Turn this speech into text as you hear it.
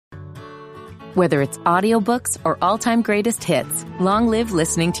Whether it's audiobooks or all-time greatest hits, long live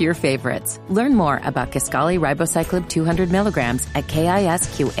listening to your favorites. Learn more about Kisqali Ribociclib 200 milligrams at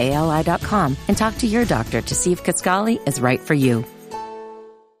KISQALI.com and talk to your doctor to see if Kisqali is right for you.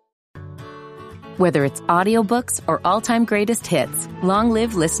 Whether it's audiobooks or all-time greatest hits, long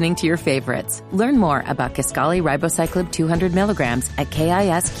live listening to your favorites. Learn more about Kisqali Ribociclib 200 milligrams at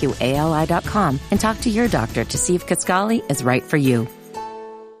KISQALI.com and talk to your doctor to see if Kisqali is right for you.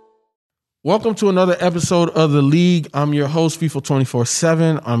 Welcome to another episode of The League. I'm your host, FIFA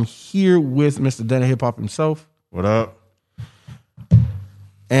 24/7. I'm here with Mr. Den of Hip Hop himself. What up?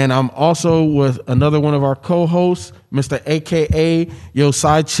 And I'm also with another one of our co-hosts, Mr. AKA Yo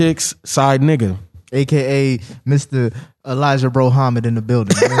Side Chicks, Side Nigga. AKA Mr. Elijah Brohammed in the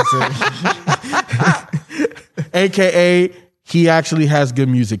building. You know what I'm saying? AKA he actually has good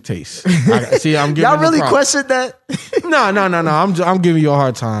music taste. I'm giving Y'all really props. questioned that? No. I'm giving you a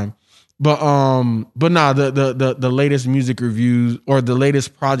hard time. But the latest music reviews or the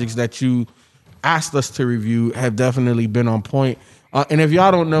latest projects that you asked us to review have definitely been on point. And if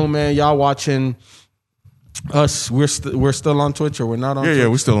y'all don't know, man, y'all watching us, we're still on Twitch or we're not on Twitch? Yeah,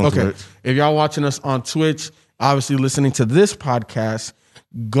 we're still on Twitch. If y'all watching us on Twitch, obviously listening to this podcast,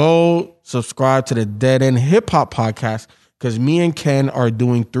 go subscribe to the Dead End Hip Hop podcast because me and Ken are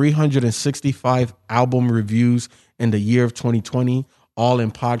doing 365 album reviews in the year of 2020. All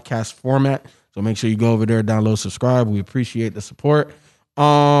in podcast format. So make sure you go over there, download, subscribe. We appreciate the support.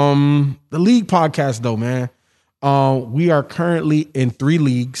 The League podcast though, man. We are currently in 3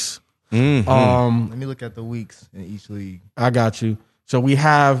 leagues. Let me look at the weeks in each league. I got you. So we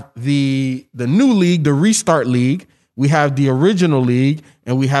have the new league, the Restart League. We have the original league,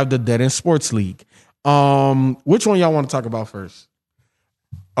 and we have the Dead End Sports League. Which one y'all want to talk about first?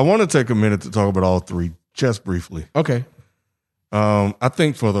 I want to take a minute to talk about all 3, just briefly. Okay. I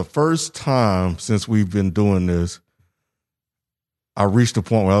think for the first time since we've been doing this, I reached a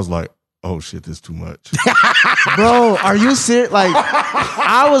point where I was like, oh shit, this is too much. Bro, are you serious? Like,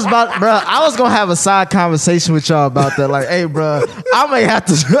 I was going to have a side conversation with y'all about that. Like, hey, bro, I may have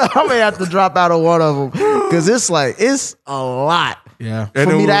to drop out of one of them because it's a lot. Yeah.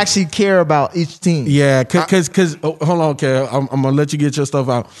 For me to actually care about each team. Yeah, because hold on, okay, I'm gonna let you get your stuff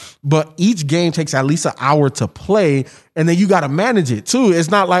out. But each game takes at least an hour to play, and then you got to manage it too. It's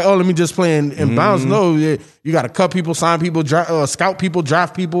not like, oh, let me just play in bounds. No, you got to cut people, sign people, scout people,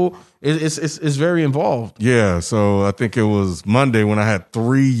 draft people. It's very involved. Yeah, so I think it was Monday when I had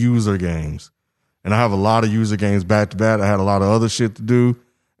 3 user games, and I have a lot of user games back to back. I had a lot of other shit to do.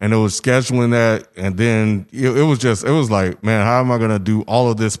 And it was scheduling that, and then it was like, man, how am I going to do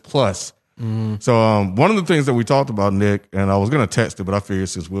all of this plus? So one of the things that we talked about, Nick, and I was going to text it, but I figured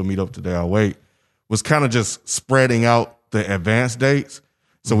since we'll meet up today, I'll wait, was kind of just spreading out the advanced dates.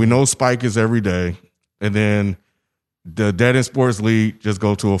 So we know Spike is every day, and then the Dead End Sports League just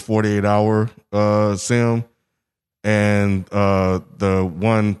go to a 48-hour sim, and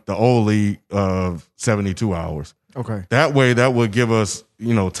the old league 72 hours. Okay. That way, that would give us,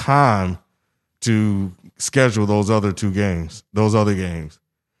 time to schedule those other games.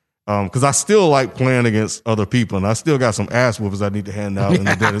 Because I still like playing against other people, and I still got some ass whoopers I need to hand out in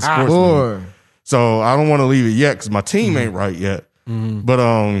the Dead End Sports League. So I don't want to leave it yet because my team ain't right yet. But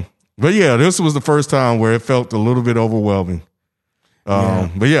yeah, this was the first time where it felt a little bit overwhelming.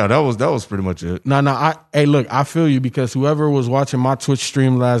 But yeah, that was pretty much it. No, hey, look, I feel you because whoever was watching my Twitch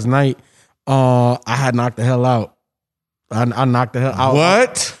stream last night, I had knocked the hell out. I knocked the hell out.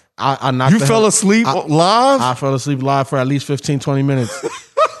 What? I knocked you the fell hell, asleep live? I fell asleep live for at least 15, 20 minutes.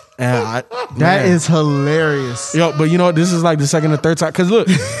 And that is hilarious. Yo, but this is like the second or third time. Because look,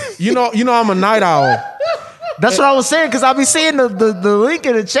 you know I'm a night owl. That's what I was saying, because I be seeing the link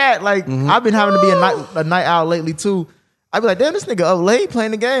in the chat. Like, I've been having to be a night owl lately, too. I be like, damn, this nigga up late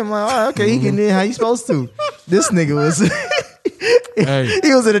playing the game. I'm like, all right, okay, he getting in how you supposed to. This nigga was...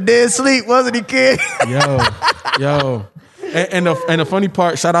 He was in a dead sleep, wasn't he, kid? Yo. And the funny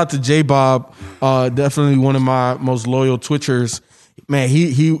part, shout out to J Bob, definitely one of my most loyal Twitchers. Man,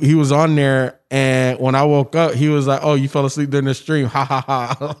 he was on there, and when I woke up, he was like, "Oh, you fell asleep during the stream." Ha ha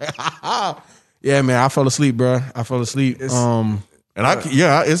ha. Yeah, man, I fell asleep, bro. I fell asleep. It's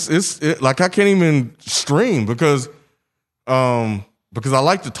like I can't even stream because I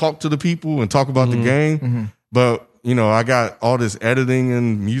like to talk to the people and talk about the game, but I got all this editing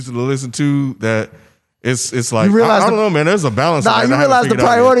and music to listen to that it's like, I don't know, man, there's a balance. Nah, you realize the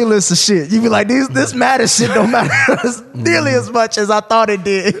priority list of shit. You be like, this matter shit don't matter nearly as much as I thought it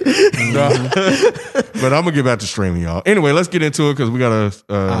did. But I'm going to get back to streaming, y'all. Anyway, let's get into it because we got to...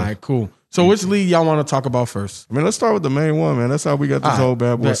 all right, cool. So which league y'all want to talk about first? I mean, let's start with the main one, man. That's how we got this whole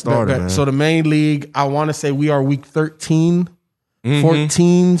bad boy started, man. So the main league, I want to say we are week 13,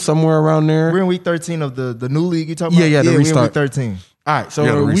 14, somewhere around there. We're in week 13 of the new league you talking about? Yeah, the we're in restart. week 13. All right,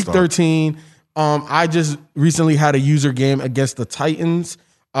 so week 13, I just recently had a user game against the Titans.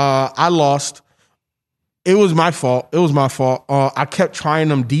 I lost. It was my fault. I kept trying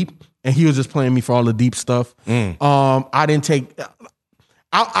them deep, and he was just playing me for all the deep stuff. I didn't take...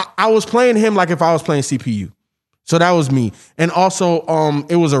 I was playing him like if I was playing CPU. So that was me. And also,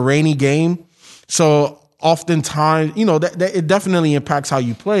 it was a rainy game. So oftentimes, that it definitely impacts how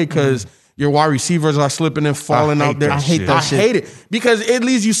you play because your wide receivers are slipping and falling out there. I hate I hate it because it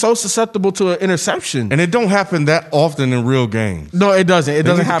leaves you so susceptible to an interception. And it don't happen that often in real games. No, it doesn't. It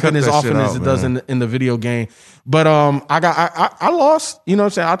doesn't happen as often as it does in the video game. But I lost. You know what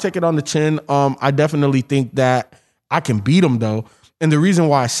I'm saying? I'll take it on the chin. I definitely think that I can beat him though. And the reason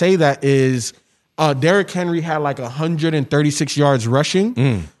why I say that is Derrick Henry had like 136 yards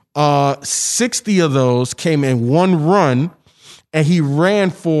rushing. 60 of those came in one run, and he ran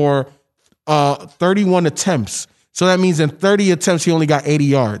for 31 attempts. So that means in 30 attempts, he only got 80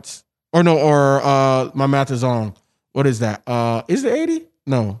 yards. Or my math is wrong. What is that? Is it 80?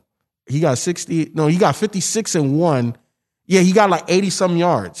 No. He got 60. No, he got 56 and one. Yeah, he got like 80-some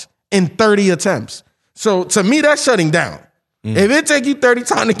yards in 30 attempts. So to me, that's shutting down. If it take you 30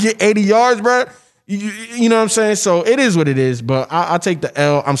 times to get 80 yards, bro, you know what I'm saying? So it is what it is, but I take the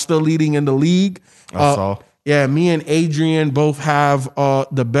L. I'm still leading in the league. I saw. Yeah, me and Adrian both have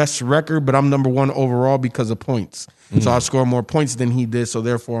the best record, but I'm number one overall because of points. So I score more points than he did, so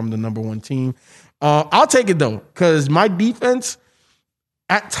therefore I'm the number one team. I'll take it, though, because my defense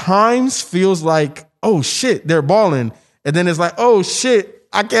at times feels like, oh, shit, they're balling. And then it's like, oh, shit,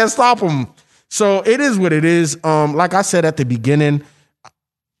 I can't stop them. So it is what it is. Like I said at the beginning,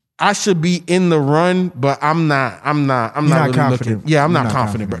 I should be in the run, but I'm not. I'm not really confident. looking. Yeah, I'm not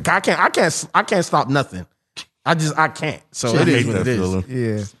confident, bro. I can't stop nothing. I can't. So it is what it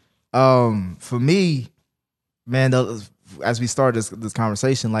is. Yeah. For me, man, as we start this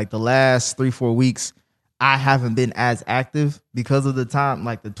conversation, like the last 3-4 weeks, I haven't been as active because of the time,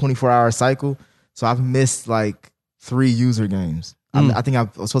 like the 24-hour cycle. So I've missed like 3 user games. I think I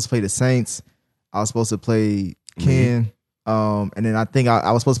was supposed to play the Saints. I was supposed to play Ken. And then I think I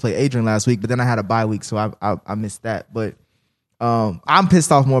was supposed to play Adrian last week, but then I had a bye week, so I missed that. But I'm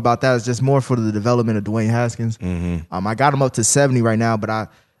pissed off more about that. It's just more for the development of Dwayne Haskins. I got him up to 70 right now, but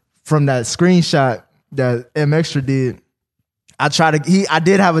from that screenshot that M Extra did, I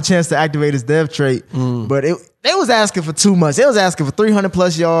did have a chance to activate his dev trait, but they was asking for too much. They was asking for 300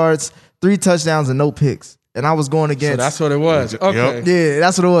 plus yards, 3 touchdowns, and no picks. And I was going against. So that's what it was. Okay. Yep. Yeah,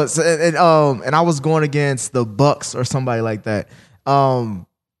 that's what it was. And I was going against the Bucks or somebody like that. And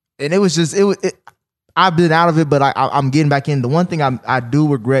it was just I've been out of it, but I'm getting back in. The one thing I do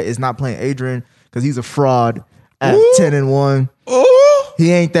regret is not playing Adrian because he's a fraud at 10-1. Ooh.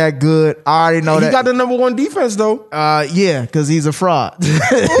 He ain't that good. I already know that. He got the number one defense though. Yeah, because he's a fraud.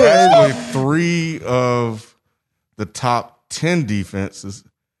 Actually, 3 of the top 10 defenses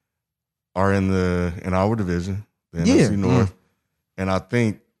are in our division, the NFC North, and I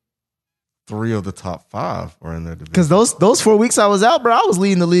think 3 of the top 5 are in their division. Because those 4 weeks I was out, bro, I was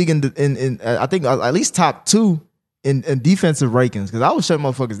leading the league in I think at least top 2 in defensive rankings because I was shutting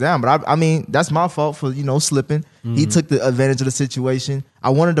motherfuckers down. But I mean that's my fault for slipping. He took the advantage of the situation.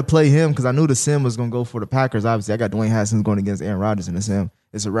 I wanted to play him because I knew the sim was gonna go for the Packers. Obviously, I got Dwayne Haskins going against Aaron Rodgers in the sim.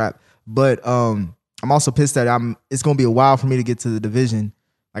 It's a wrap. But I'm also pissed that it's gonna be a while for me to get to the division.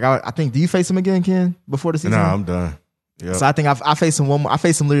 Like I think, do you face him again, Ken, before the season? Nah, I'm done. Yep. So I think I faced him one more. I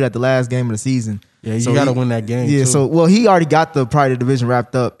faced him literally at the last game of the season. Yeah, you got to win that game. Yeah, too. so he already got the division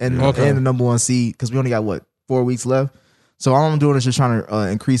wrapped up and the number 1 seed because we only got 4 weeks left. So all I'm doing is just trying to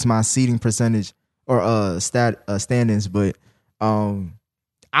increase my seeding percentage or standings. But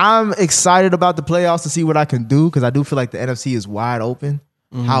I'm excited about the playoffs to see what I can do because I do feel like the NFC is wide open.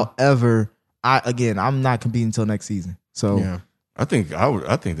 However, I'm not competing until next season. So. Yeah. I think the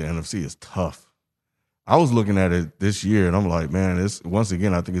NFC is tough. I was looking at it this year, and I'm like, man, I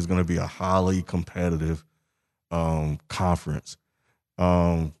think it's going to be a highly competitive conference,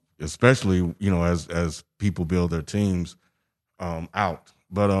 especially as people build their teams out.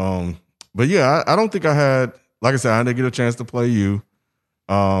 But yeah, I don't think I had, like I said, I didn't get a chance to play you,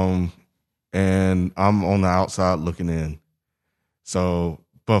 and I'm on the outside looking in. So,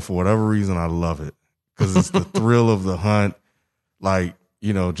 but for whatever reason, I love it because it's the thrill of the hunt. Like,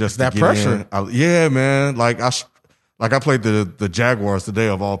 just that pressure. Yeah, man. Like I played the Jaguars today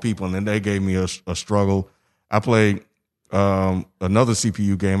of all people, and then they gave me a struggle. I played another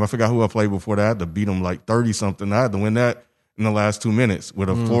CPU game. I forgot who I played before that. I had to beat them like 30-something. I had to win that in the last 2 minutes with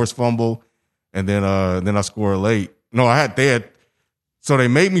a forced fumble, and then I scored late. No, so they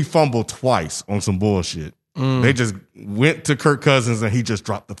made me fumble twice on some bullshit. They just went to Kirk Cousins and he just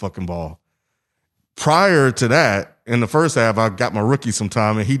dropped the fucking ball. Prior to that, in the first half, I got my rookie some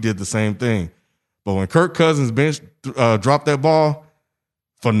time and he did the same thing. But when Kirk Cousins dropped that ball,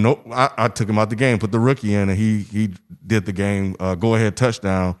 I took him out the game, put the rookie in, and he did the game go ahead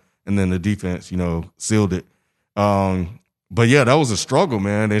touchdown, and then the defense, sealed it. But yeah, that was a struggle,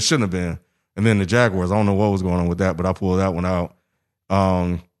 man. It shouldn't have been. And then the Jaguars, I don't know what was going on with that, but I pulled that one out.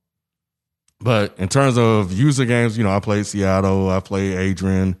 But in terms of user games, I played Seattle, I played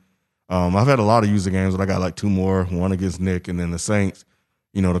Adrian. I've had a lot of user games, but I got like 2 more, one against Nick and then the Saints,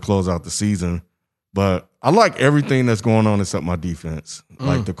 to close out the season. But I like everything that's going on except my defense.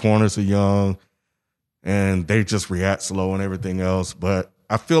 Like the corners are young and they just react slow and everything else. But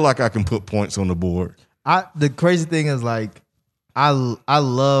I feel like I can put points on the board. The crazy thing is like I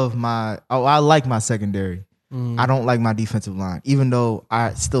like my secondary. I don't like my defensive line, even though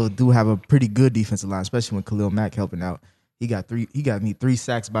I still do have a pretty good defensive line, especially when Khalil Mack helping out. He got me 3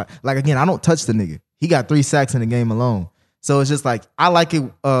 sacks again, I don't touch the nigga. He got 3 sacks in the game alone. So it's just like I like it.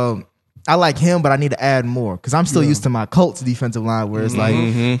 I like him, but I need to add more because I'm still used to my Colts defensive line where it's like,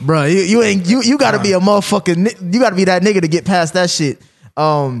 bro, you got to be a motherfucking, you got to be that nigga to get past that shit.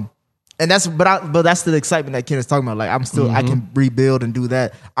 And that's the excitement that Ken is talking about. Like I can rebuild and do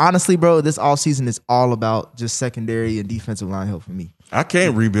that. Honestly, bro, this all season is all about just secondary and defensive line help for me. I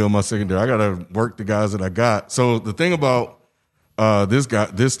can't rebuild my secondary. I got to work the guys that I got. So the thing about this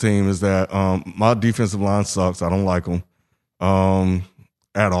team is that my defensive line sucks. I don't like them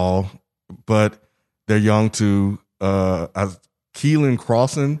at all. But they're young too. Keelan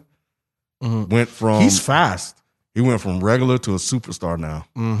Crossan went from... He's fast. He went from regular to a superstar now.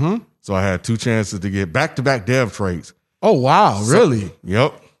 So I had 2 chances to get back-to-back dev traits. Oh, wow. Really?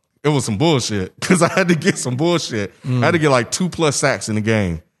 Yep. It was some bullshit because I had to get some bullshit. I had to get like 2+ sacks in the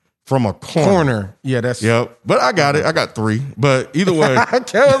game from a corner. Yeah, that's... Yep. But I got it. I got 3. But either way... I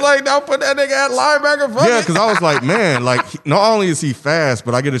was like, don't put that nigga at linebacker. Yeah, because I was like, man, like not only is he fast,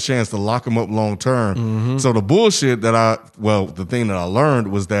 but I get a chance to lock him up long term. So the bullshit the thing that I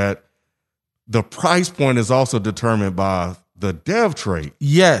learned was that the price point is also determined by the dev trait.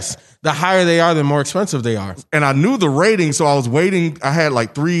 Yes. The higher they are, the more expensive they are. And I knew the rating, so I was waiting. I had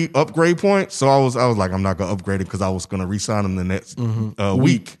like 3 upgrade points. So I was like, I'm not going to upgrade it because I was going to re-sign him the next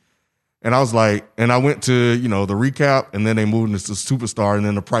week. And I was like, and I went to, the recap, and then they moved into Superstar, and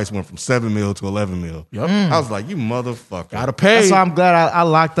then the price went from $7 million to $11 million. Yep. I was like, you motherfucker. Gotta pay. That's why I'm glad I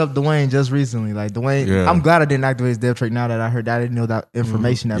locked up Dwayne just recently. Like Dwayne, I'm glad I didn't activate his dev trait now that I heard that. I didn't know that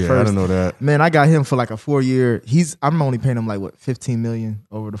information at first. I didn't know that. Man, I got him for like a 4-year. I'm only paying him like $15 million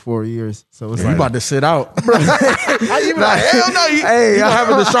over the 4 years. So it's You like, about to sit out. Bro. hell no. You gonna have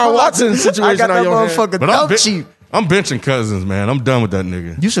a Deshaun Watson situation I got that on your hands. motherfucker But dumb cheap. I'm benching Cousins, man. I'm done with that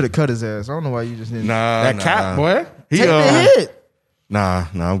nigga. You should have cut his ass. I don't know why you just didn't. That cat, boy. Take the hit. Nah,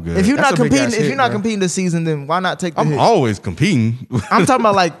 I'm good. If you're That's not a big competing, ass if hit, you're not bro. competing this season, then why not take the I'm hit? always competing. I'm talking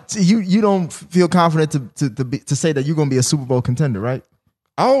about like you don't feel confident to say that you're gonna be a Super Bowl contender, right?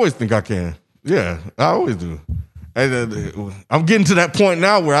 I always think I can. Yeah, I always do. I'm getting to that point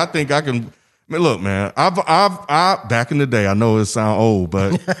now where I think I can. I mean, look, man, I back in the day, I know it sounds old,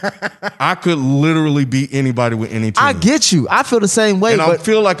 but I could literally beat anybody with any team. I get you. I feel the same way. And I But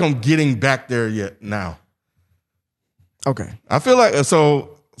feel like I'm getting back there yet now. okay, I feel like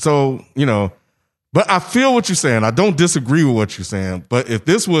so but I feel what you're saying. I don't disagree with what you're saying. But if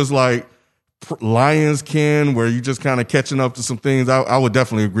this was like Lions Ken, where you just kind of catching up to some things, I would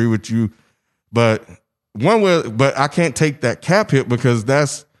definitely agree with you. But but I can't take that cap hit because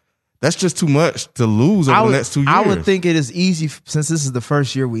that's just too much to lose over the next 2 years. I would think it is easy since this is the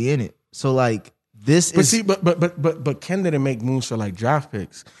first year we in it. So like this But is. see, but Ken didn't make moves for like draft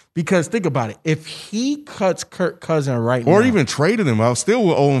picks because think about it. If he cuts Kirk Cousins right now, or even traded him, I still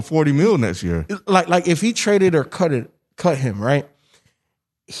will owe him $40 million next year. like if he traded or cut him, right?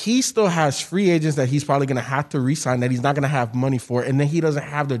 He still has free agents that he's probably going to have to re-sign that he's not going to have money for, and then he doesn't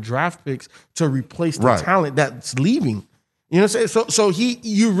have the draft picks to replace the talent that's leaving. You know what I'm saying? So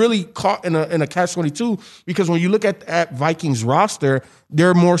you really caught in a catch-22 because when you look at Vikings roster,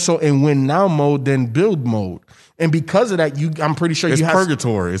 they're more so in win now mode than build mode. And because of that, I'm pretty sure It's you have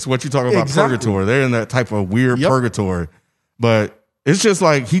purgatory. It's what you talk about, Exactly. purgatory. They're in that type of weird purgatory. But it's just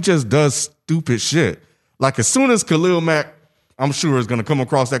like he just does stupid shit. Like as soon as Khalil Mack, I'm sure, is going to come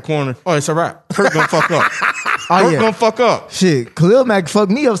across that corner, Oh, it's a wrap. Kirk going to fuck up. Dirk gonna fuck up. Shit, Khalil Mack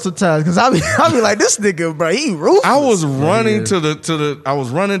fucked me up sometimes because I be like, this nigga, bro, he ruthless. I was running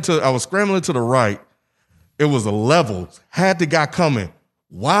I was scrambling to the right. It was a level. Had the guy coming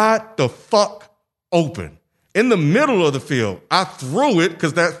wide the fuck open in the middle of the field. I threw it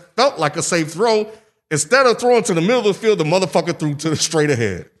because that felt like a safe throw. Instead of throwing to the middle of the field, the motherfucker threw to the straight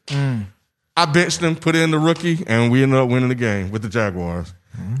ahead. I benched him, put in the rookie, and we ended up winning the game with the Jaguars.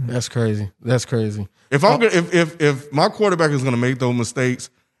 That's crazy. That's crazy. If I'm gonna, if my quarterback is going to make those mistakes,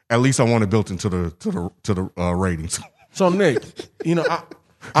 at least I want it built into the ratings. So Nick, you know,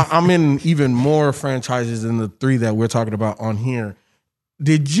 I'm in even more franchises than the 3 that we're talking about on here.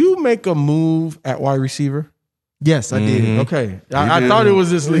 Did you make a move at wide receiver? Yes, I did. Okay, I thought it was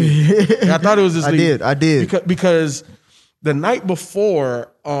this league. I thought it was this league. I did. Because the night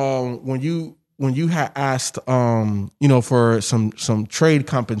before, when you had asked, for some trade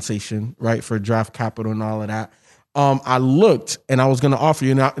compensation, right, for draft capital and all of that, I looked and I was going to offer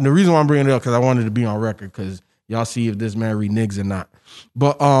you. And the reason why I'm bringing it up because I wanted to be on record because y'all see if this man reneges or not.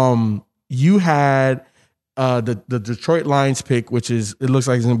 But you had the Detroit Lions pick, which it looks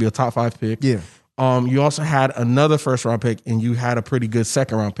like it's going to be a top 5 pick. Yeah. You also had another first round pick, and you had a pretty good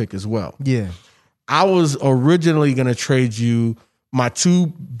second round pick as well. Yeah. I was originally going to trade you my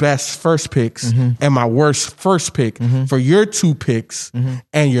 2 best first picks and my worst first pick for your 2 picks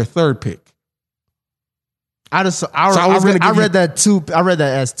and your 3rd pick. I read that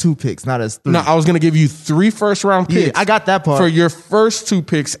as 2 picks, not as 3. No, I was going to give you 3 first round picks. Yeah, I got that part for your first 2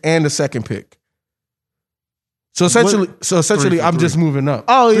 picks and the second pick. So essentially, I'm just moving up.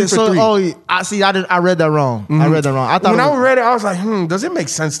 Oh yeah. I read that wrong. I read that wrong. I thought when I read it, I was like, does it make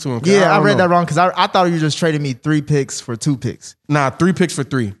sense to him? Yeah, I read that wrong because I thought you just traded me 3 picks for 2 picks. Nah, 3 picks for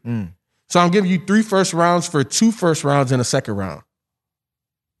 3. So I'm giving you 3 first rounds for 2 first rounds and a second round.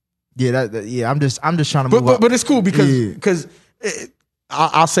 Yeah, I'm just trying to move up. But it's cool because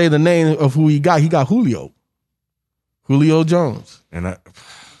I'll say the name of who he got. He got Julio Jones, And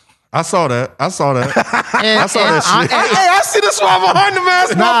I saw that. And, I saw that shit. Hey, I see the swab behind the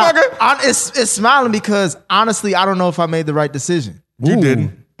mask, motherfucker. It's smiling because honestly, I don't know if I made the right decision. You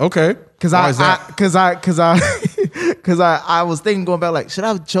didn't. Okay. Because I was thinking going back, like, should I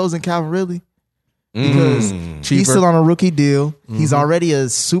have chosen Calvin Ridley? Because he's still on a rookie deal. He's already a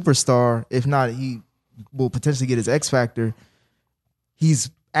superstar. If not, he will potentially get his X factor.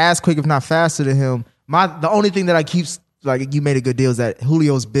 He's as quick, if not faster than him. The only thing that I keep like, you made a good deal is that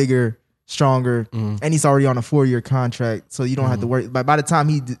Julio's bigger, stronger, and he's already on a 4-year contract, so you don't have to worry. By the time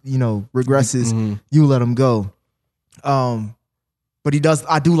he regresses, you let him go. But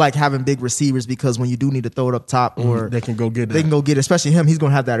I do like having big receivers because when you do need to throw it up top, or they can go get it. They can go get it, especially him. He's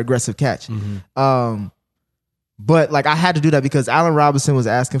gonna have that aggressive catch. But like I had to do that because Allen Robinson was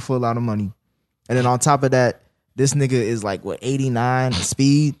asking for a lot of money, and then on top of that, this nigga is like 89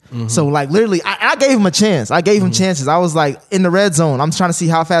 speed. So like literally, I gave him a chance. I gave him chances. I was like in the red zone. I'm trying to see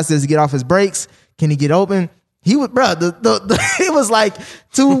how fast does he get off his brakes. Can he get open? He would, bro. It was like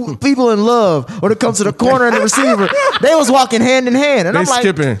 2 people in love when it comes to the corner and the receiver. They was walking hand in hand, and I'm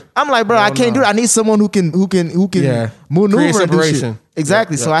like, bro, I can't do that. I need someone who can maneuver and do shit.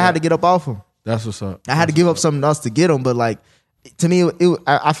 Exactly. So I had to get up off him. That's what's up. I had to give up something else to get him, but like to me,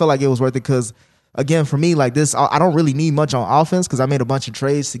 I felt like it was worth it because. Again, for me, like this, I don't really need much on offense because I made a bunch of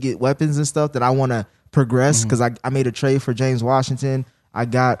trades to get weapons and stuff that I want to progress because I made a trade for James Washington. I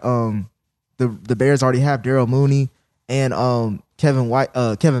got the Bears already have Darryl Mooney and Kevin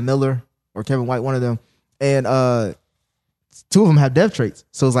Miller or Kevin White, one of them. And 2 of them have depth traits.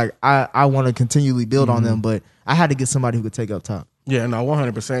 So it's like I want to continually build on them, but I had to get somebody who could take up top. Yeah, no,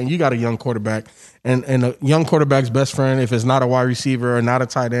 100%. You got a young quarterback, and a young quarterback's best friend, if it's not a wide receiver or not a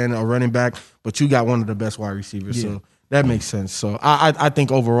tight end or running back, but you got one of the best wide receivers. Yeah. So that makes sense. So I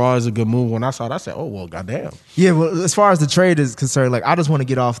think overall is a good move. When I saw it, I said, oh, well, goddamn. Yeah, well, as far as the trade is concerned, like I just want to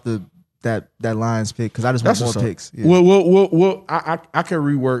get off that Lions pick because I just want more picks. Yeah. Well, I can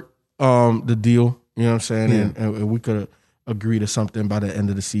rework the deal, you know what I'm saying? Yeah. And we could agree to something by the end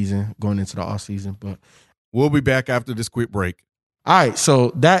of the season, going into the off season. But we'll be back after this quick break. All right,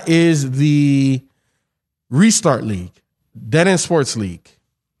 so that is the Restart League, Dead End Sports League.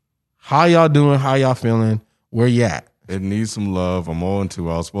 How y'all doing? How y'all feeling? Where you at? It needs some love. I'm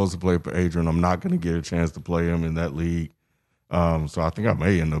 0-2. I was supposed to play for Adrian. I'm not going to get a chance to play him in that league. So I think I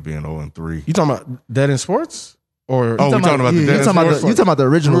may end up being 0-3. You talking about Dead End Sports? Or we're talking about the Dead End Sports? You're talking about the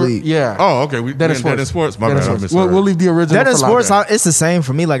original league. Yeah. Oh, okay. Dead End Sports. My bad. We'll leave the original. Dead End Sports, it's the same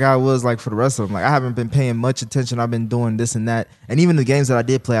for me like I was like for the rest of them. Like I haven't been paying much attention. I've been doing this and that. And even the games that I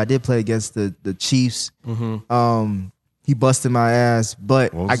did play against the Chiefs. He busted my ass,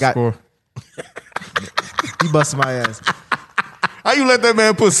 but I got... He busted my ass. How you let that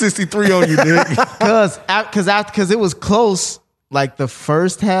man put 63 on you, Nick? Because it was close, like the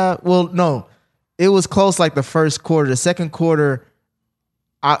first half. Well, no, it was close like the first quarter. The second quarter,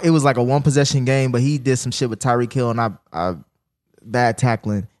 it was like a one possession game, but he did some shit with Tyreek Hill and I bad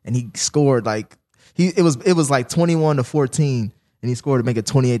tackling, and he scored like it was like 21-14, and he scored to make it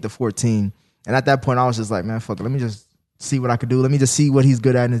 28-14. And at that point, I was just like, man, fuck it, let me just see what I could do. Let me just see what he's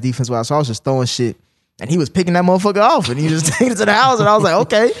good at in his defense. So I was just throwing shit. And he was picking that motherfucker off, and he just taking it to the house. And I was like,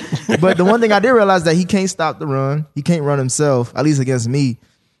 okay. But the one thing I did realize that he can't stop the run. He can't run himself, at least against me.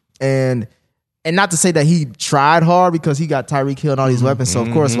 And not to say that he tried hard because he got Tyreek Hill and all these weapons. So,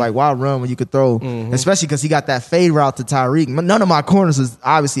 of course, like, why run when you could throw? Especially because he got that fade route to Tyreek. None of my corners is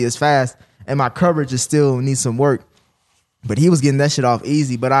obviously as fast, and my coverage is still needs some work. But he was getting that shit off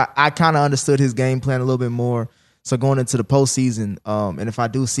easy. But I kind of understood his game plan a little bit more. So going into the postseason, and if I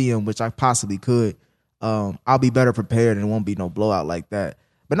do see him, which I possibly could, I'll be better prepared and it won't be no blowout like that.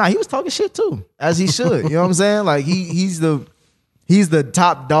 But nah, he was talking shit too, as he should. You know what I'm saying? Like he's the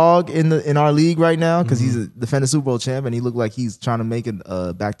top dog in our league right now because he's a defending Super Bowl champ and he looked like he's trying to make it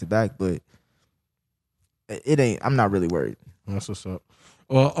back to back. But it ain't. I'm not really worried. That's what's up.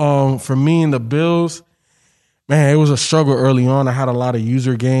 Well, for me and the Bills, man, it was a struggle early on. I had a lot of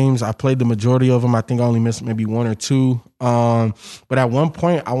user games. I played the majority of them. I think I only missed maybe one or two. But at one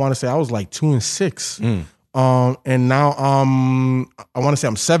point, I want to say I was like 2-6. And now I want to say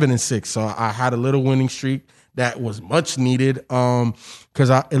I'm 7-6. So I had a little winning streak that was much needed. Because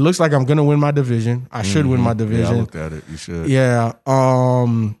it looks like I'm gonna win my division. I should win my division. Yeah, I looked at it. You should. Yeah.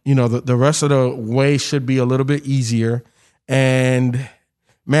 The rest of the way should be a little bit easier. And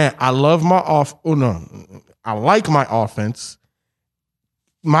man, I love my I like my offense.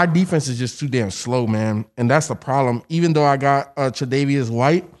 My defense is just too damn slow, man. And that's the problem. Even though I got Tre'Davious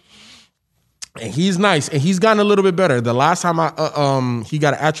White, and he's nice, and he's gotten a little bit better. The last time he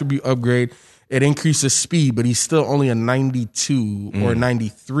got an attribute upgrade, it increased his speed, but he's still only a 92 or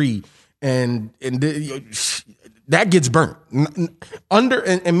 93. And that gets burnt.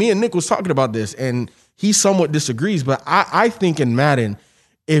 And me and Nick was talking about this, and he somewhat disagrees, but I think in Madden,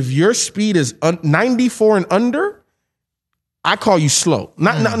 if your speed is 94 and under, I call you slow.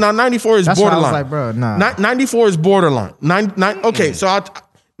 Now 94 is That's borderline. why I was like, bro, nah. 94 is borderline.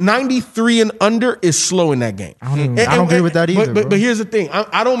 93 and under is slow in that game. I don't agree with that either. But here's the thing.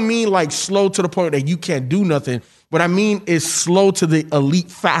 I don't mean like slow to the point that you can't do nothing. What I mean is slow to the elite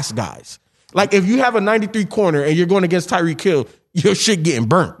fast guys. Like if you have a 93 corner and you're going against Tyreek Hill, your shit getting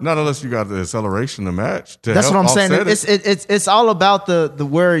burnt. Not unless you got the acceleration to match. That's what I'm saying. It's all about the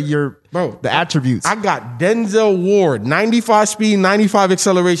where your the attributes. I got Denzel Ward, 95 speed, 95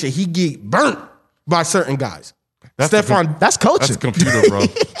 acceleration. He get burnt by certain guys. That's Stephon, that's coaching. That's computer, bro.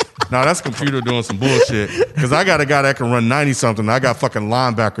 No, that's computer doing some bullshit. Because I got a guy that can run 90-something. I got fucking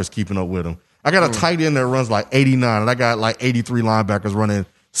linebackers keeping up with him. I got a tight end that runs like 89, and I got like 83 linebackers running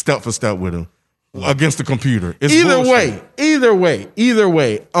step for step with him. Against the computer. It's either bullshit.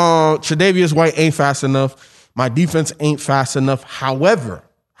 way. Tre'Davious White ain't fast enough. My defense ain't fast enough. However,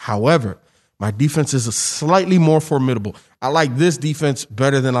 my defense is slightly more formidable. I like this defense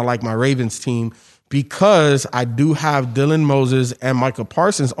better than I like my Ravens team because I do have Dylan Moses and Micah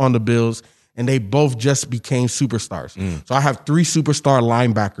Parsons on the Bills, and they both just became superstars. So I have 3 superstar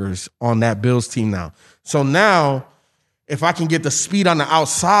linebackers on that Bills team now. So now, if I can get the speed on the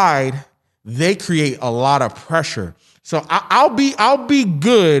outside, they create a lot of pressure. So I'll be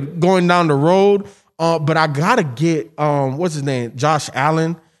good going down the road, but I gotta get what's his name, Josh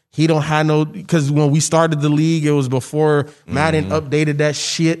Allen. He don't have no, because when we started the league, it was before Madden updated that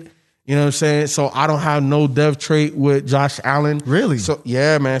shit. You know what I'm saying? So I don't have no dev trait with Josh Allen. Really? So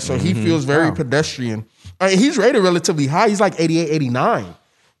yeah, man. So he feels very pedestrian. I mean, he's rated relatively high. He's like 88, 89.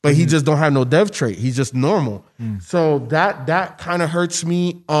 But he just don't have no dev trait. He's just normal. So that kind of hurts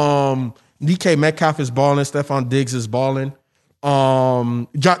me. DK Metcalf is balling. Stephon Diggs is balling.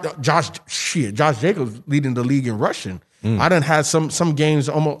 Josh Jacobs leading the league in rushing. I done had some games.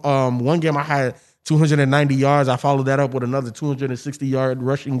 Almost one game I had 290 yards. I followed that up with another 260-yard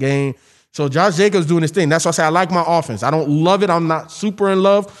rushing game. So Josh Jacobs doing his thing. That's why I say I like my offense. I don't love it. I'm not super in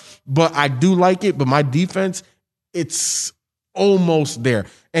love, but I do like it. But my defense, it's almost there.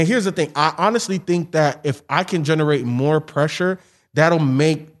 And here's the thing. I honestly think that if I can generate more pressure, that'll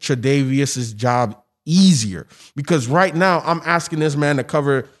make Tre'Davious' job easier. Because right now, I'm asking this man to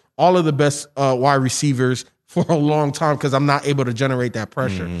cover all of the best wide receivers for a long time because I'm not able to generate that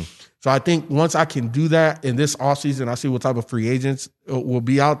pressure. So I think once I can do that in this offseason, I see what type of free agents will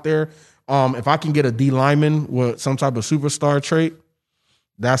be out there. If I can get a D lineman with some type of superstar trait,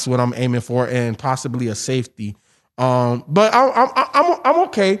 That's what I'm aiming for, and possibly a safety. But I'm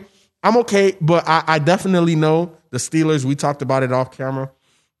okay. I'm okay, but I definitely know the Steelers. We talked about it off camera.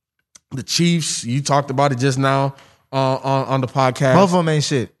 The Chiefs, you talked about it just now on the podcast. Both of them ain't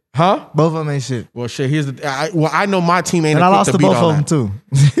shit. Huh? Both of them ain't shit. Well, shit. Here's I know my team ain't. And I equipped lost to to beat both all of them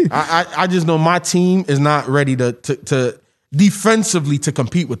that. too. I just know my team is not ready to defensively to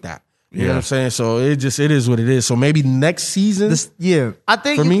compete with that. You know what I'm saying? So it is what it is. So maybe next season. I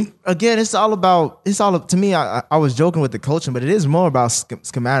think For me? again, to me. I was joking with the coaching, but it is more about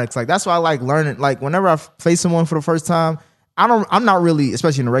schematics. Like that's why I like learning. Like whenever I face someone for the first time, I'm not really,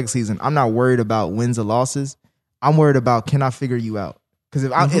 especially in the regular season, I'm not worried about wins or losses. I'm worried about, can I figure you out? Because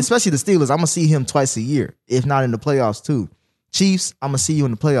especially the Steelers, I'm gonna see him twice a year, if not in the playoffs too. Chiefs, I'm gonna see you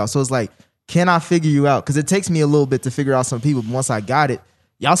in the playoffs. So it's like, can I figure you out? Because it takes me a little bit to figure out some people. But once I got it,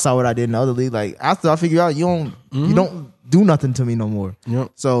 y'all saw what I did in the other league. Like after I figure out, you don't do nothing to me no more.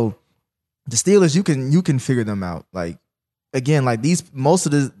 Yep. So the Steelers, you can figure them out. Like again, like these most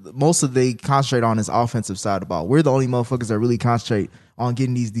of they concentrate on is offensive side of the ball. We're the only motherfuckers that really concentrate on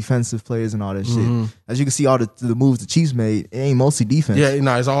getting these defensive players and all that shit. As you can see, all the moves the Chiefs made, it ain't mostly defense. Yeah,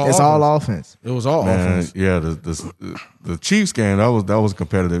 no, it's all offense. It was all offense. Yeah, the Chiefs game, that was a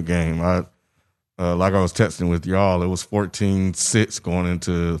competitive game. Like I was texting with y'all, it was 14-6 going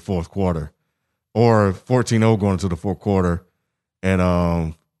into the fourth quarter, or 14-0 going into the fourth quarter, and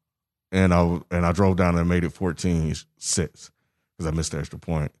I drove down and made it 14-6 because I missed the extra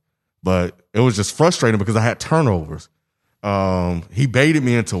point. But it was just frustrating because I had turnovers. He baited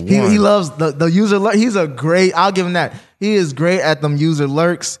me into one. He loves the user lurk. He's a great. I'll give him that. He is great at them user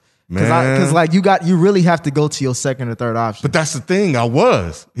lurks. Because like you really have to go to your second or third option. But that's the thing.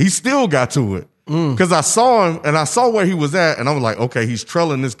 He still got to it because I saw him and I saw where he was at, and I was like, okay, he's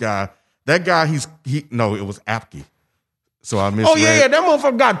trailing this guy. That guy, it was Apke. So I misread. Oh yeah, that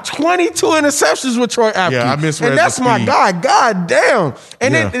motherfucker got 22 interceptions with Troy Apke. Yeah, I misread. And that's the my speed. guy. God damn.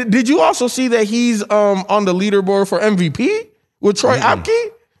 And Yeah. then did you also see that he's on the leaderboard for MVP with Troy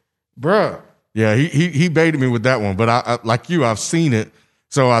Apke? Bruh. Yeah, he baited me with that one, but I like you, I've seen it.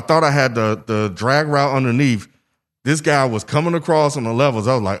 So I thought I had the drag route underneath. This guy was coming across on the levels.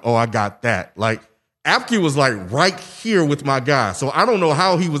 I was like, oh, I got that. Like Apke was like right here with my guy. So I don't know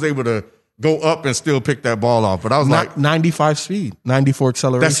how he was able to go up and still pick that ball off. But I was like 95 speed, 94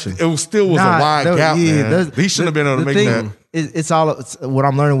 acceleration. it was a wide gap, man. He shouldn't have been able to make that. It's what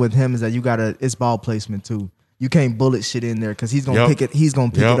I'm learning with him is that it's ball placement too. You can't bullet shit in there because he's gonna pick it. He's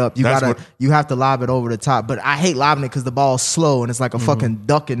gonna pick it up. You have to lob it over the top. But I hate lobbing it because the ball's slow and it's like a fucking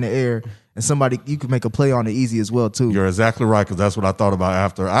duck in the air. And you could make a play on it easy as well too. You're exactly right, because that's what I thought about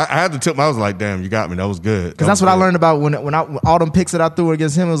after. I had to tip. I was like, damn, you got me. That was good. Because that's what I learned about when all them picks that I threw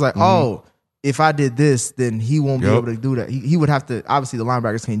against him. It was like, oh, if I did this, then he won't be able to do that. He would have to. Obviously, the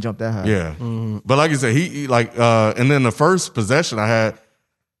linebackers can't jump that high. Yeah, but like you said, he and then the first possession I had,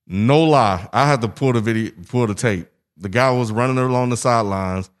 no lie, I had to pull the tape. The guy was running along the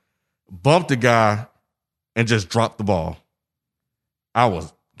sidelines, bumped the guy, and just dropped the ball.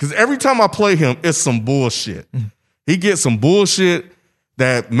 Because every time I play him, it's some bullshit. He gets some bullshit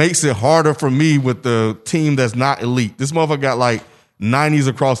that makes it harder for me with the team that's not elite. This motherfucker got like 90s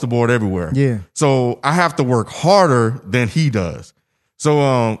across the board everywhere. Yeah. So I have to work harder than he does.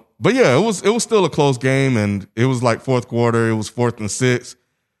 So, but yeah, it was still a close game, and it was like fourth quarter. It was 4th and 6,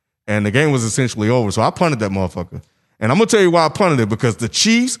 and the game was essentially over. So I punted that motherfucker. And I'm going to tell you why I punted it, because the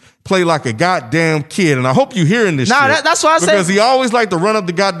Chiefs play like a goddamn kid. And I hope you hearing this shit. That's why I said. Because he always like to run up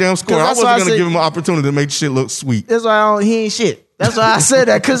the goddamn score. I wasn't going to give him an opportunity to make shit look sweet. That's why he ain't shit. That's why I said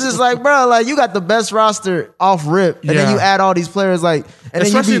that, because it's like, bro, like you got the best roster off rip, and then you add all these players, like, and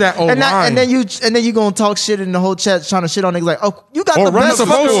especially then you and then you gonna talk shit in the whole chat, trying to shit on niggas like, oh, you got the best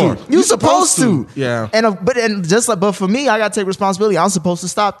fucking. You supposed to, yeah. But for me, I gotta take responsibility. I'm supposed to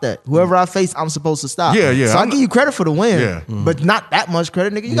stop that. Whoever I face, I'm supposed to stop. Yeah. So I give you credit for the win, but not that much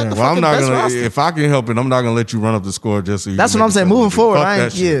credit, nigga. You got the fucking best roster. If I can help it, I'm not gonna let you run up the score just so you. That's can what I'm saying. Moving forward,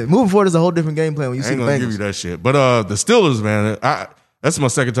 moving forward is a whole different game plan when you see the Bengals. I ain't gonna give you that shit. But the Steelers, man, that's my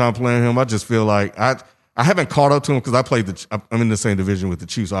second time playing him. I just feel like I haven't caught up to him because I'm in the same division with the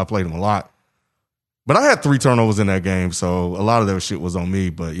Chiefs, so I played him a lot. But I had 3 turnovers in that game, so a lot of that shit was on me.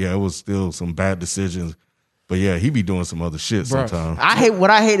 But yeah, it was still some bad decisions. But yeah, he be doing some other shit sometimes. What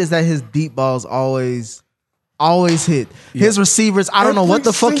I hate is that his deep balls always hit. His receivers, I don't know what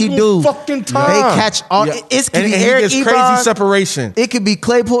the fuck he do. Fucking time. They catch all. It could be Eric Ebron. Crazy separation. It could be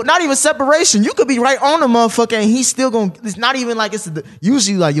Claypool. Not even separation. You could be right on the motherfucker, and he's still going. It's not even like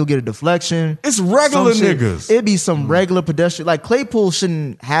usually like you'll get a deflection. It's regular niggas. It'd be some regular pedestrian. Like Claypool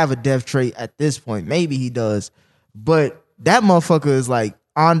shouldn't have a death trait at this point. Maybe he does, but that motherfucker is like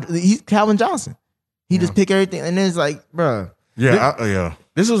he's Calvin Johnson. He just pick everything, and then it's like, bro. Yeah.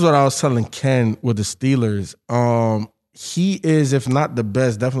 This is what I was telling Ken with the Steelers. He is, if not the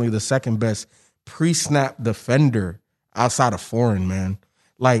best, definitely the second best pre-snap defender outside of foreign, man.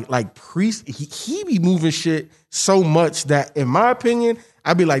 He be moving shit so much that, in my opinion,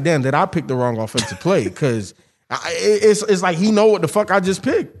 I'd be like, damn, did I pick the wrong offensive play? Because it's like he know what the fuck I just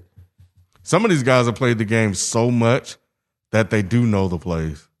picked. Some of these guys have played the game so much that they do know the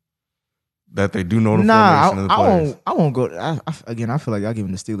plays. That they do know the formation of the plays. I won't go. I feel like y'all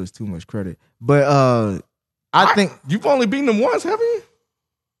giving the Steelers too much credit. But I think you've only beaten them once, haven't you?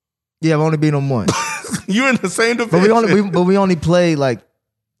 Yeah, I've only beaten them once. You in the same division. But we only played like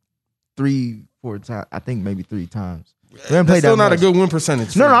 3-4 times. I think maybe 3 times. We haven't played still that not much. a good win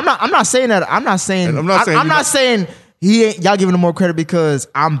percentage. No, I'm not saying that. I'm not saying he ain't. Y'all giving him more credit because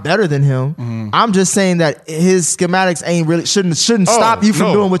I'm better than him. Mm-hmm. I'm just saying that his schematics ain't really shouldn't stop you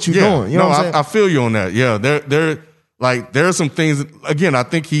from doing what you're doing. You know what I'm saying? I feel you on that. Yeah, there are some things. Again, I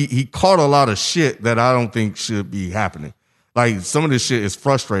think he caught a lot of shit that I don't think should be happening. Like, some of this shit is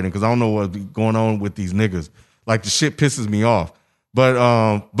frustrating because I don't know what's going on with these niggas. Like, the shit pisses me off. But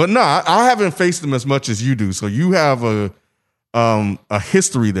no, I haven't faced them as much as you do. So you have a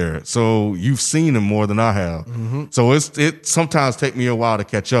history there. So you've seen him more than I have. Mm-hmm. So it sometimes take me a while to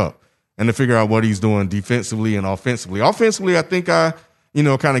catch up and to figure out what he's doing defensively and offensively. Offensively, I think I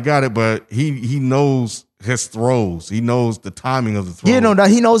kind of got it, but he knows his throws. He knows the timing of the throws. Yeah, no,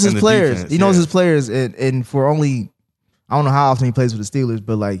 he knows his players. Defense. He knows his players, and for only, I don't know how often he plays with the Steelers,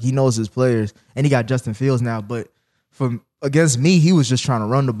 but like he knows his players, and he got Justin Fields now. But against me, he was just trying to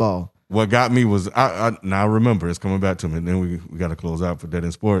run the ball. What got me was now I remember it's coming back to me, and then we got to close out for Dead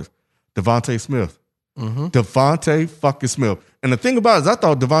in Sports. Devontae Smith, Devontae fucking Smith, and the thing about it is I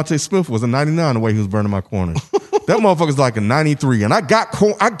thought Devontae Smith was a 99 the way he was burning my corners. That motherfucker's like a 93, and I got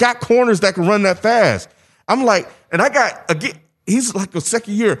corners that can run that fast. I'm like, and I got again. He's like a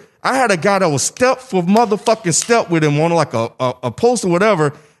second year. I had a guy that was step for motherfucking step with him on like a post or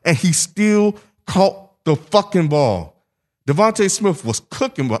whatever, and he still caught the fucking ball. Devontae Smith was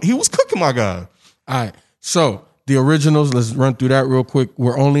cooking. He was cooking my guy. All right. So the originals, let's run through that real quick.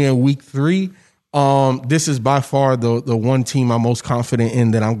 We're only in week 3. This is by far the one team I'm most confident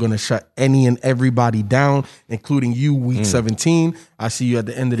in that I'm going to shut any and everybody down, including you, week 17. I see you at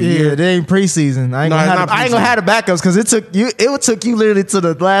the end of the year. Yeah, they ain't preseason. I ain't gonna have the backups because it took you literally to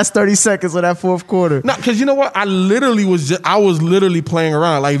the last 30 seconds of that fourth quarter. No, because you know what? I was literally playing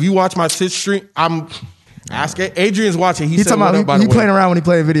around. Like, if you watch my Twitch stream, ask it. Adrian's watching. He said, talking about he playing around when he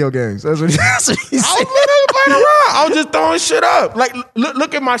playing video games. That's what he said. I was literally playing around. I was just throwing shit up. Like,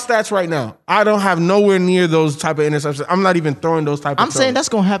 look at my stats right now. I don't have nowhere near those type of interceptions. I'm not even throwing those type of throws. Saying that's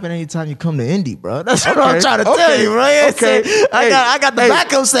gonna happen anytime you come to Indy, bro. That's what I'm trying to tell you, bro. I got the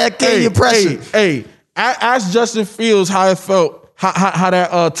backups that gave you pressure. Hey, ask Justin Fields how it felt, how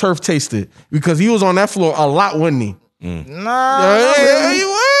that turf tasted, because he was on that floor a lot, wasn't he? Nah, he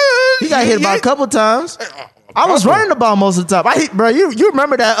was. He got hit about a couple times. I was running the ball most of the time. Bro, you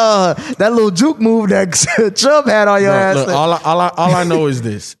remember that little juke move that Chubb had on your ass? Look, all I know is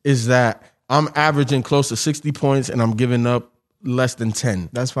this: is that I'm averaging close to 60 points and I'm giving up less than 10.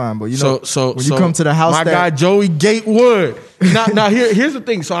 That's fine, but you come to the house, my guy Joey Gatewood. Now here's the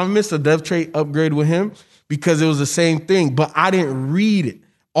thing. So I missed a dev trait upgrade with him because it was the same thing, but I didn't read it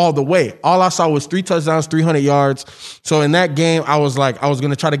all the way. All I saw was 3 touchdowns, 300 yards. So in that game, I was going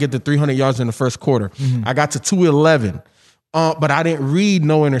to try to get to 300 yards in the first quarter. Mm-hmm. I got to 211. But I didn't read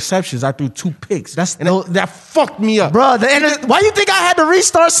no interceptions. I threw 2 picks. That fucked me up. Bro, why you think I had to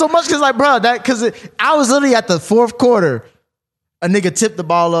restart so much? Because I was literally at the fourth quarter. A nigga tipped the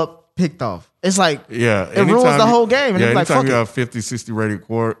ball up, picked off. It's like, it ruins the whole game. And anytime you have 50, 60 rated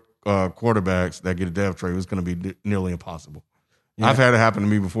quarterbacks that get a dev trade, it's going to be nearly impossible. Yeah. I've had it happen to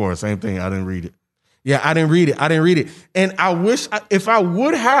me before. Same thing. I didn't read it. Yeah, I didn't read it. And I wish if I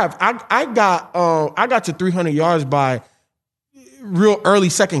would have, I got to 300 yards by real early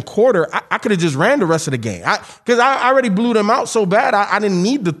second quarter. I could have just ran the rest of the game because I already blew them out so bad. I didn't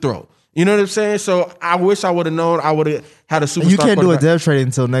need the throw. You know what I'm saying? So I wish I would have known. I would have had a superstar. You can't do a dev trade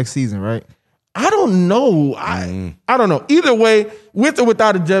until next season, right? I don't know. I don't know. Either way, with or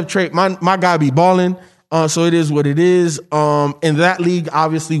without a dev trade, my guy be balling. So it is what it is. In that league,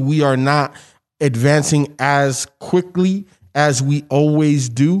 obviously, we are not advancing as quickly as we always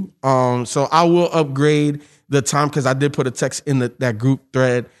do. So I will upgrade the time because I did put a text in that group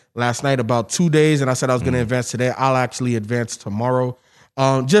thread last night about 2 days, and I said I was going to advance today. I'll actually advance tomorrow.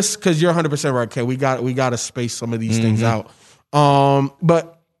 Just because you're 100% right, Ken. We got to space some of these things out.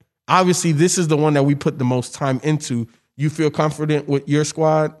 But obviously, this is the one that we put the most time into you feel confident with your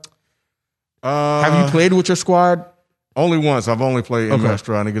squad? Have Have you played with your squad? Only once. I've only played Okay.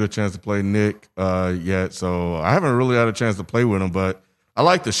 Mestra. I didn't get a chance to play Nick yet, so I haven't really had a chance to play with him. But I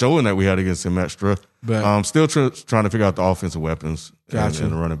like the showing that we had against Mestra. Bet. I'm still trying to figure out the offensive weapons Gotcha.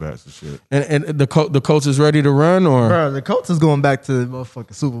 and the running backs and shit. And the coach is ready to run, or Bro, the Colts is going back to the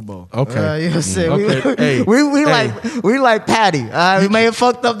motherfucking Super Bowl. Okay. You know what I'm saying? Okay. Hey. We like Patty. We may have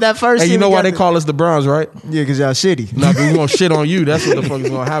fucked up that first hey, year. you know We why got they the- call us the Browns, right? Yeah, because y'all shitty. Nah, we gonna shit on you. That's what the fuck is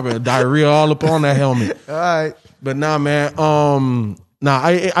gonna happen. Diarrhea all up on that helmet. All right. But nah, man.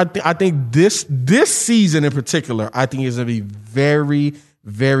 I think this season in particular, I think is gonna be very,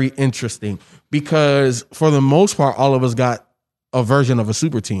 very interesting because for the most part, all of us got a version of a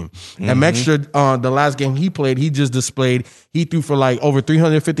super team. And Mestra, the last game he played, he just displayed. He threw for like over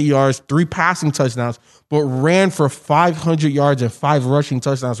 350 yards, 3 passing touchdowns, but ran for 500 yards and 5 rushing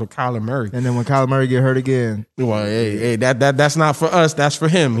touchdowns with Kyler Murray. And then when Kyler Murray get hurt again, Well, hey, that's not for us. That's for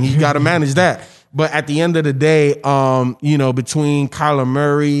him. He got to manage that. But at the end of the day, between Kyler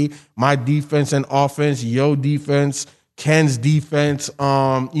Murray, my defense and offense, your defense, Ken's defense,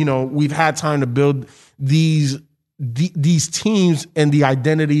 we've had time to build these teams and the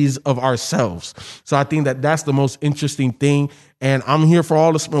identities of ourselves. So I think that that's the most interesting thing. And I'm here for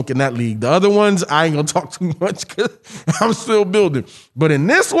all the smoke in that league. The other ones, I ain't gonna talk too much because I'm still building. But in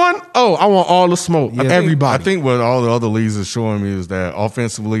this one, I want all the smoke. Everybody. I think what all the other leagues are showing me is that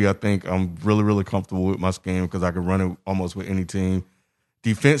offensively, I think I'm really, really comfortable with my scheme because I can run it almost with any team.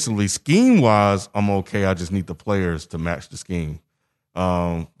 Defensively, scheme-wise, I'm okay. I just need the players to match the scheme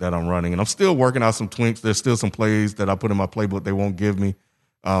that I'm running. And I'm still working out some tweaks. There's still some plays that I put in my playbook they won't give me.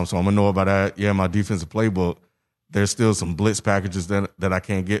 So I'm going to know about that. Yeah, my defensive playbook, there's still some blitz packages that I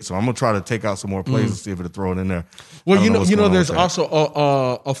can't get. So I'm going to try to take out some more plays and see if it'll throw it in there. Well, I don't what's going on there's with that. also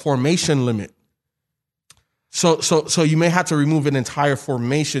a formation limit. So you may have to remove an entire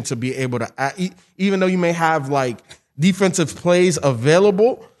formation to be able to, even though you may have like defensive plays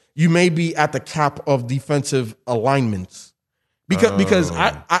available, you may be at the cap of defensive alignments. Because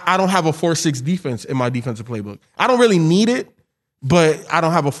I don't have a 4-6 defense in my defensive playbook. I don't really need it, but I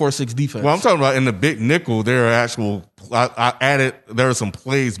don't have a 4-6 defense. Well, I'm talking about in the big nickel, there are some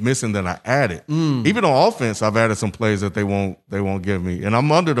plays missing that I added. Even on offense, I've added some plays that they won't give me. And I'm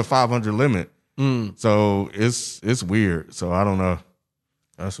under the 500 limit. So it's weird. So I don't know.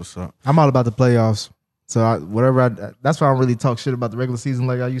 That's what's up. I'm all about the playoffs. So that's why I don't really talk shit about the regular season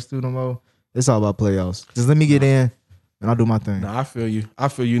like I used to no more. It's all about playoffs. Just let me get in and I'll do my thing. Nah, I feel you.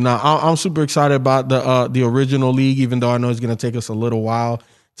 Now, I'm super excited about the original league, even though I know it's going to take us a little while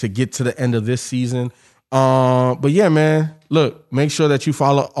to get to the end of this season. But yeah, man, look, make sure that you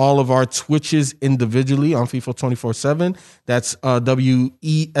follow all of our Twitches individually on FIFA 24/7. That's WESISI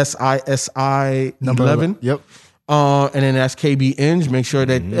Number 11. Yep. And then that's KB Inge. Make sure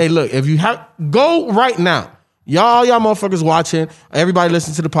that, hey, look, if you go right now. Y'all motherfuckers watching, everybody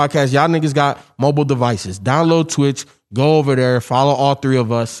listen to the podcast. Y'all niggas got mobile devices. Download Twitch, go over there, follow all 3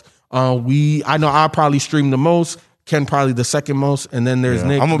 of us. I know I probably stream the most, Ken probably the second most, and then there's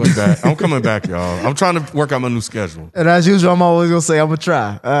Nick. I'm gonna be back. I'm coming back, y'all. I'm trying to work out my new schedule. And as usual, I'm always gonna say I'm gonna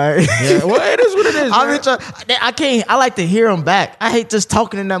try. All right. Yeah, well, it is what it is. I'm man. gonna try. I can't. I like to hear him back. I hate just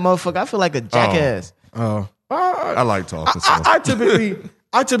talking in that motherfucker. I feel like a jackass. I like talking. So.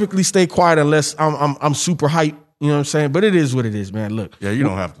 I typically stay quiet unless I'm super hyped. You know what I'm saying? But it is what it is, man. Look. Yeah, you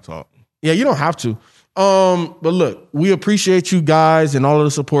don't have to talk. Yeah, you don't have to. But look, we appreciate you guys and all of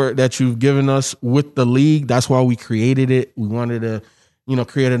the support that you've given us with the league. That's why we created it. We wanted to,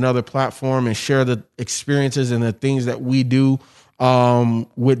 create another platform and share the experiences and the things that we do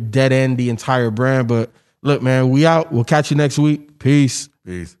with Dead End, the entire brand. But look, man, we out. We'll catch you next week. Peace.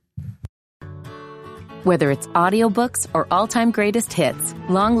 Peace. Whether it's audiobooks or all-time greatest hits,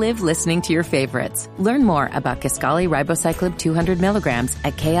 long live listening to your favorites. Learn more about Kisqali Ribociclib 200 milligrams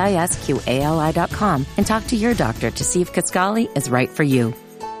at KISQALI.com and talk to your doctor to see if Kisqali is right for you.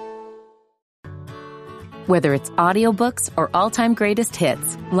 Whether it's audiobooks or all-time greatest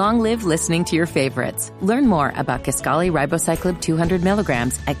hits, long live listening to your favorites. Learn more about Kisqali Ribociclib 200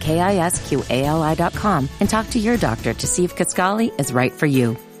 milligrams at KISQALI.com and talk to your doctor to see if Kisqali is right for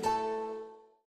you.